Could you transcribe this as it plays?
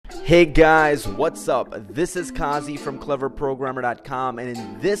Hey guys, what's up? This is Kazi from cleverprogrammer.com, and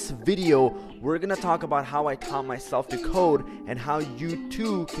in this video we're going to talk about how I taught myself to code and how you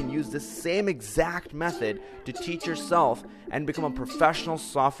too can use the same exact method to teach yourself and become a professional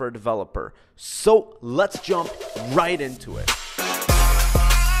software developer. So let's jump right into it.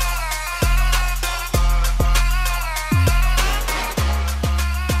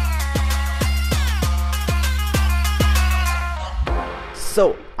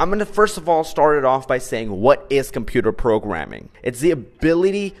 So I'm going to first of all start it off by saying, what is computer programming? It's the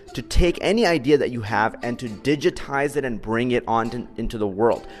ability to take any idea that you have and to digitize it and bring it into the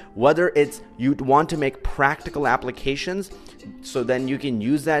world. Whether it's you want to make practical applications, so then you can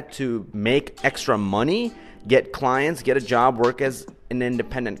use that to make extra money, get clients, get a job, work as an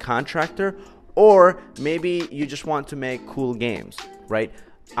independent contractor, or maybe you just want to make cool games, right?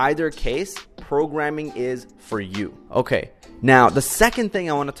 Either case, programming is for you. Okay, now the second thing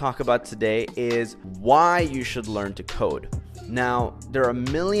I want to talk about today is why you should learn to code. Now, there are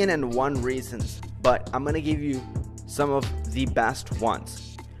 1,000,001 reasons, but I'm going to give you some of the best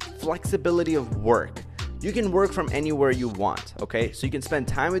ones. Flexibility of work. You can work from anywhere you want, okay? So you can spend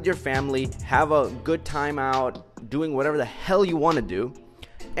time with your family, have a good time out, doing whatever the hell you want to do,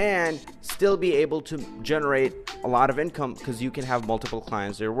 and still be able to generate a lot of income because you can have multiple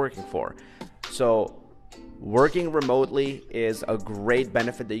clients you're working for. So working remotely is a great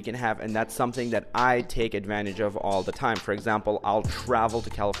benefit that you can have, and that's something that I take advantage of all the time. For example, I'll travel to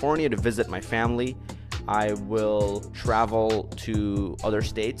California to visit my family. I will travel to other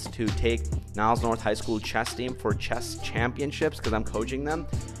states to take Niles North High School chess team for chess championships because I'm coaching them,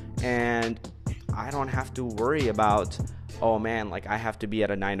 and I don't have to worry about, oh man, like I have to be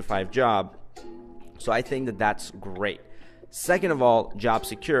at a 9-to-5 job. So I think that that's great. Second of all, job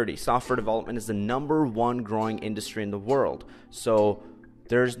security. Software development is the #1 growing industry in the world. So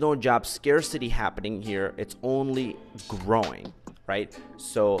there's no job scarcity happening here. It's only growing, right?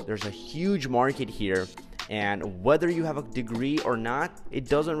 So there's a huge market here. And whether you have a degree or not, it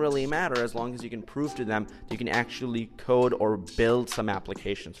doesn't really matter as long as you can prove to them that you can actually code or build some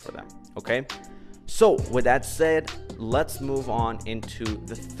applications for them, okay? So with that said, let's move on into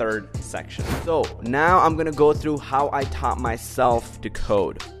the third section. So now I'm going to go through how I taught myself to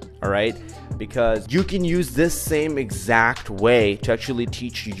code, all right? Because you can use this same exact way to actually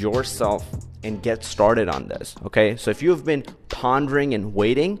teach yourself and get started on this, okay? So if you have been pondering and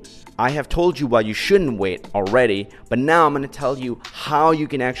waiting, I have told you why you shouldn't wait already, but now I'm going to tell you how you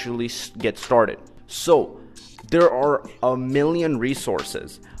can actually get started. So there are a million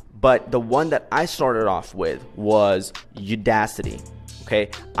resources, but the one that I started off with was Udacity, okay?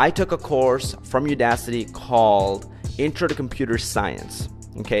 I took a course from Udacity called Intro to Computer Science,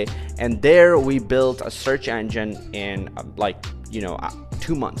 okay? And there we built a search engine in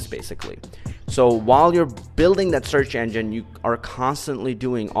 2 months basically. So while you're building that search engine, you are constantly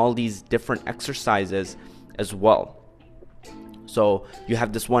doing all these different exercises as well. So you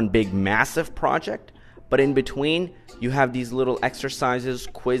have this one big massive project, but in between, you have these little exercises,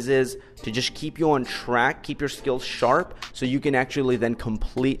 quizzes to just keep you on track, keep your skills sharp, so you can actually then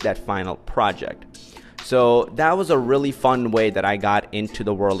complete that final project. So that was a really fun way that I got into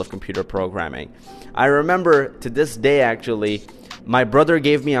the world of computer programming. I remember to this day, actually, my brother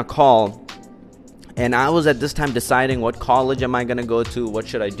gave me a call, and I was at this time deciding what college am I going to go to, what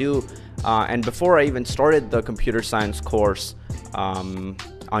should I do, and before I even started the computer science course,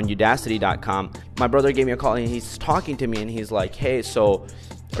 on Udacity.com, my brother gave me a call and he's talking to me and he's like, hey, so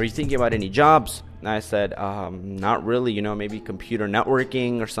are you thinking about any jobs? And I said, not really, maybe computer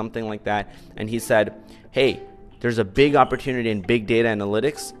networking or something like that. And he said, hey, there's a big opportunity in big data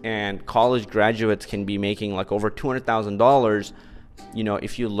analytics, and college graduates can be making like over $200,000,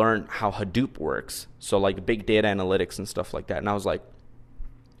 if you learn how Hadoop works. So like big data analytics and stuff like that. And I was like,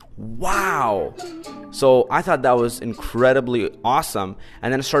 wow. So I thought that was incredibly awesome,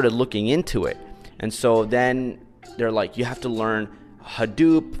 and then I started looking into it. And so then they're like, you have to learn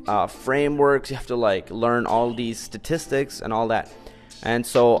Hadoop frameworks, you have to learn all these statistics and all that. And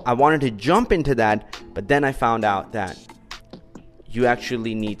so I wanted to jump into that, but then I found out that you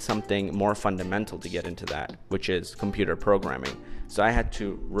actually need something more fundamental to get into that, which is computer programming. So I had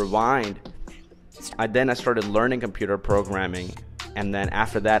to rewind. Then I started learning computer programming, and then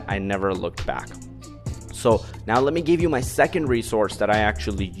after that, I never looked back. So now let me give you my second resource that I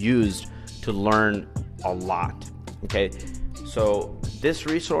actually used to learn a lot, okay? So this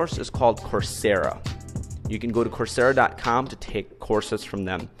resource is called Coursera. You can go to Coursera.com to take courses from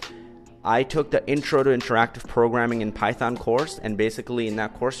them. I took the Intro to Interactive Programming in Python course, and basically in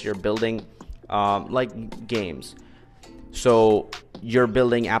that course, you're building like games. So you're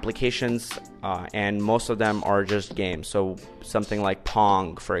building applications, and most of them are just games. So something like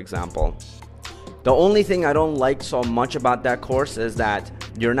Pong, for example. The only thing I don't like so much about that course is that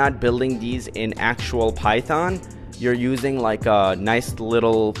you're not building these in actual Python. You're using like a nice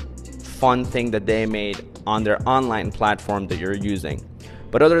little fun thing that they made on their online platform that you're using.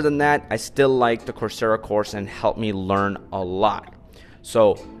 But other than that, I still like the Coursera course and helped me learn a lot.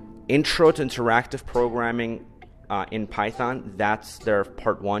 So Intro to Interactive Programming in Python, that's their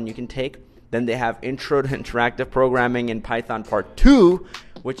part 1 you can take. Then they have Intro to Interactive Programming in Python part 2,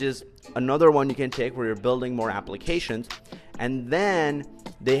 which is another one you can take where you're building more applications. And then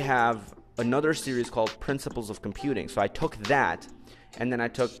they have another series called Principles of Computing. So I took that, and then I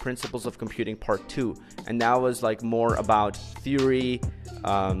took Principles of Computing part 2, and that was like more about theory,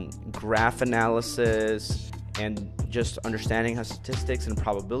 graph analysis, and just understanding how statistics and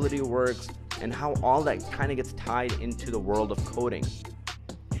probability works, and how all that kind of gets tied into the world of coding.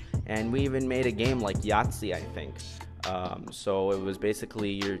 And we even made a game like Yahtzee, I think. So it was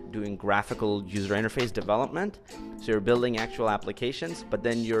basically you're doing graphical user interface development. So you're building actual applications, but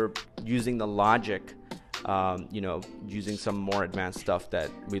then you're using the logic, using some more advanced stuff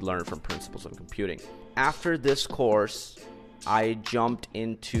that we learned from Principles of Computing. After this course, I jumped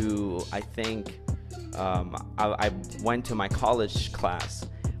into, I think, I went to my college class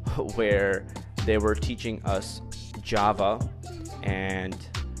where they were teaching us Java, and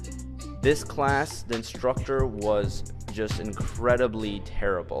this class, the instructor was just incredibly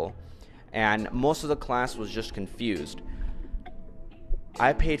terrible, and most of the class was just confused.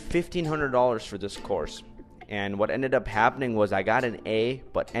 I paid $1,500 for this course, and what ended up happening was I got an A,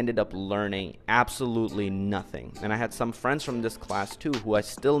 but ended up learning absolutely nothing. And I had some friends from this class too, who I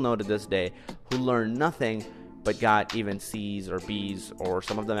still know to this day, who learned nothing, but got even C's or B's, or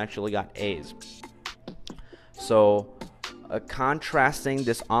some of them actually got A's. So contrasting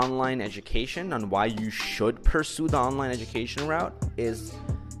this online education on why you should pursue the online education route is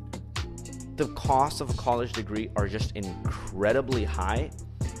the cost of a college degree are just incredibly high.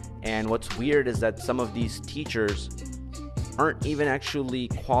 And what's weird is that some of these teachers aren't even actually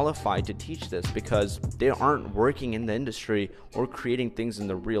qualified to teach this because they aren't working in the industry or creating things in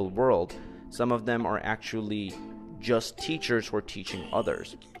the real world. Some of them are actually just teachers who are teaching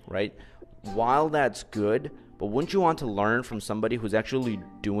others, right? While that's good, but wouldn't you want to learn from somebody who's actually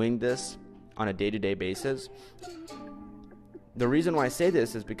doing this on a day-to-day basis? The reason why I say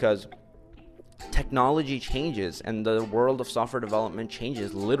this is because technology changes and the world of software development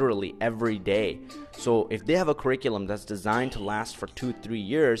changes literally every day. So if they have a curriculum that's designed to last for 2-3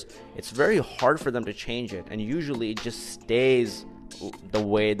 years, it's very hard for them to change it, and usually it just stays the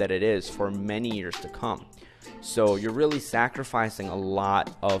way that it is for many years to come. So you're really sacrificing a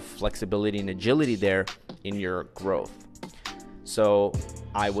lot of flexibility and agility there in your growth. So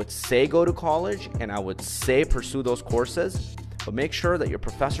I would say go to college, and I would say pursue those courses, but make sure that your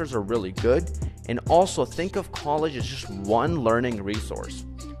professors are really good. And also think of college as just one learning resource,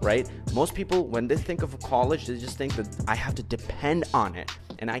 right? Most people, when they think of college, they just think that I have to depend on it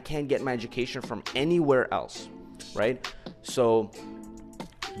and I can't get my education from anywhere else, right? So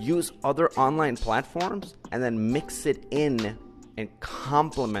use other online platforms and then mix it in and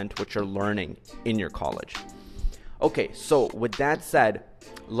complement what you're learning in your college. Okay, so with that said,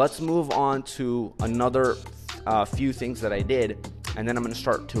 let's move on to another few things that I did, and then I'm going to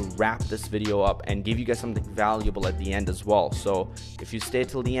start to wrap this video up and give you guys something valuable at the end as well. So if you stay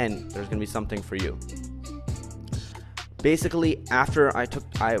till the end, there's going to be something for you. Basically, after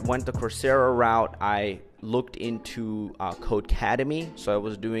I went the Coursera route, I looked into Codecademy. So I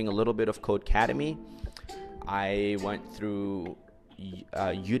was doing a little bit of Codecademy. I went through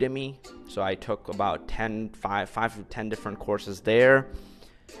Udemy. So I took about 5 to 10 different courses there.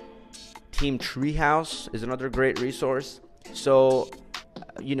 Team Treehouse is another great resource. So,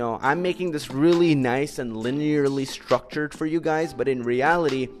 I'm making this really nice and linearly structured for you guys, but in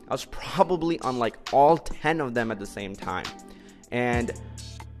reality, I was probably on like all 10 of them at the same time. And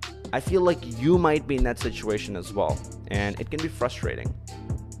I feel like you might be in that situation as well. And it can be frustrating.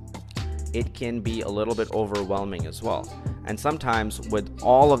 It can be a little bit overwhelming as well. And sometimes with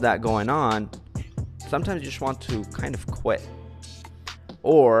all of that going on, sometimes you just want to kind of quit.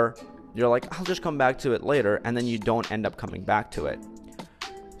 Or you're like, I'll just come back to it later, and then you don't end up coming back to it.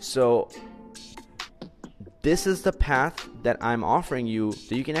 So this is the path that I'm offering you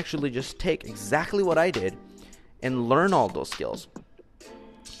that you can actually just take exactly what I did and learn all those skills.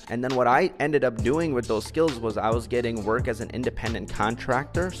 And then what I ended up doing with those skills was I was getting work as an independent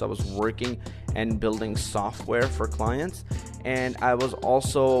contractor. So I was working and building software for clients. And I was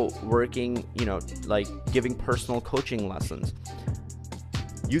also working, like giving personal coaching lessons.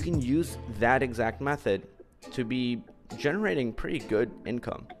 you can use that exact method to be generating pretty good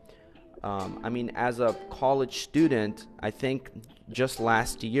income. I mean, as a college student, I think just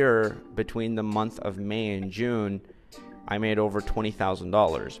last year, between the month of May and June, I made over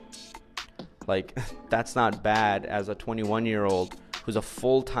 $20,000. Like, that's not bad as a 21-year-old who's a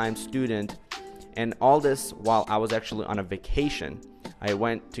full-time student. And all this while I was actually on a vacation. I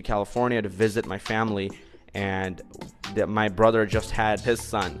went to California to visit my family, and my brother just had his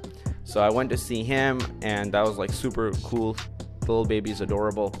son. So I went to see him, and that was like super cool. The little baby's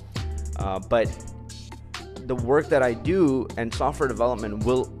adorable. But the work that I do and software development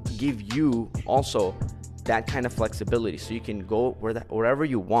will give you also that kind of flexibility, so you can go wherever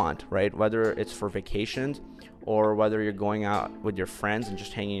you want, right? Whether it's for vacations or whether you're going out with your friends and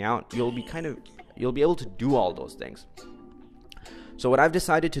just hanging out, you'll be able to do all those things. So what I've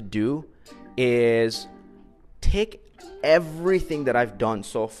decided to do is take everything that I've done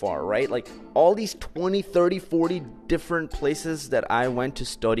so far, right? Like all these 20, 30, 40 different places that I went to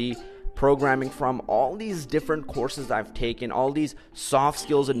study programming from, all these different courses I've taken, all these soft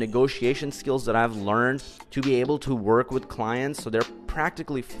skills and negotiation skills that I've learned to be able to work with clients. So they're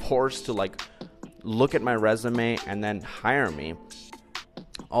practically forced to like look at my resume and then hire me.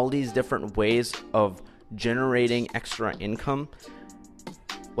 All these different ways of generating extra income.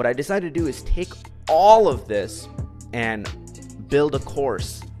 What I decided to do is take all of this and build a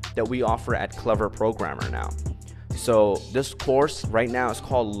course that we offer at Clever Programmer now. So this course right now is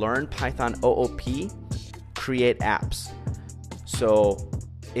called Learn Python OOP, Create Apps. So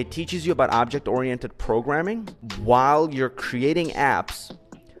it teaches you about object-oriented programming while you're creating apps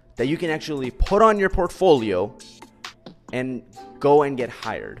that you can actually put on your portfolio and go and get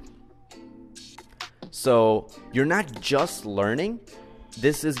hired. So you're not just learning.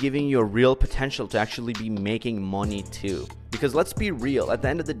 This is giving you a real potential to actually be making money too. Because let's be real, at the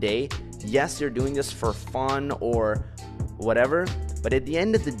end of the day, yes, you're doing this for fun or whatever, but at the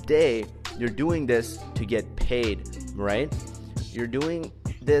end of the day, you're doing this to get paid, right? You're doing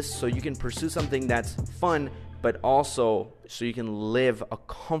this so you can pursue something that's fun, but also so you can live a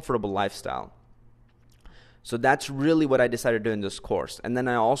comfortable lifestyle. So that's really what I decided to do in this course. And then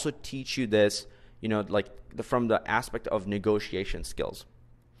I also teach you this, from the aspect of negotiation skills.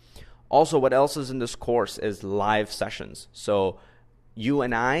 Also, what else is in this course is live sessions. So you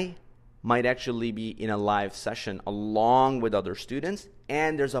and I might actually be in a live session along with other students,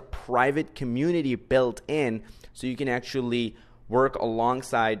 and there's a private community built in so you can actually work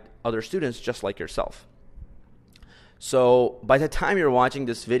alongside other students just like yourself. So by the time you're watching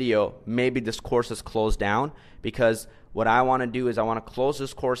this video, maybe this course is closed down, because what I want to do is I want to close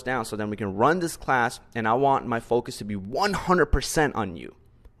this course down so then we can run this class, and I want my focus to be 100% on you,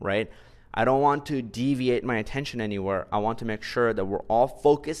 right? I don't want to deviate my attention anywhere. I want to make sure that we're all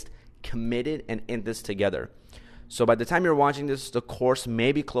focused, committed, and in this together. So by the time you're watching this, the course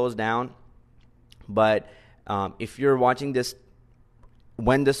may be closed down, but if you're watching this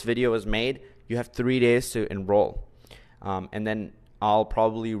when this video is made, you have 3 days to enroll. And then I'll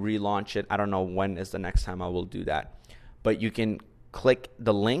probably relaunch it. I don't know when is the next time I will do that. But you can click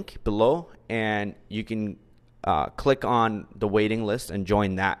the link below, and you can click on the waiting list and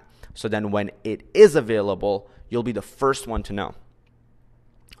join that. So then when it is available, you'll be the first one to know.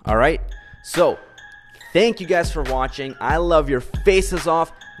 All right? So thank you guys for watching. I love your faces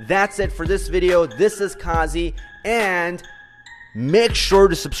off. That's it for this video. This is Kazi, and make sure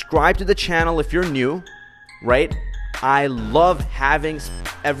to subscribe to the channel if you're new, right? I love having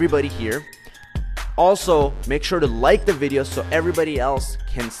everybody here. Also, make sure to like the video so everybody else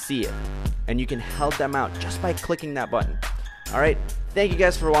can see it, and you can help them out just by clicking that button. All right, thank you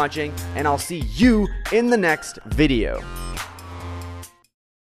guys for watching, and I'll see you in the next video.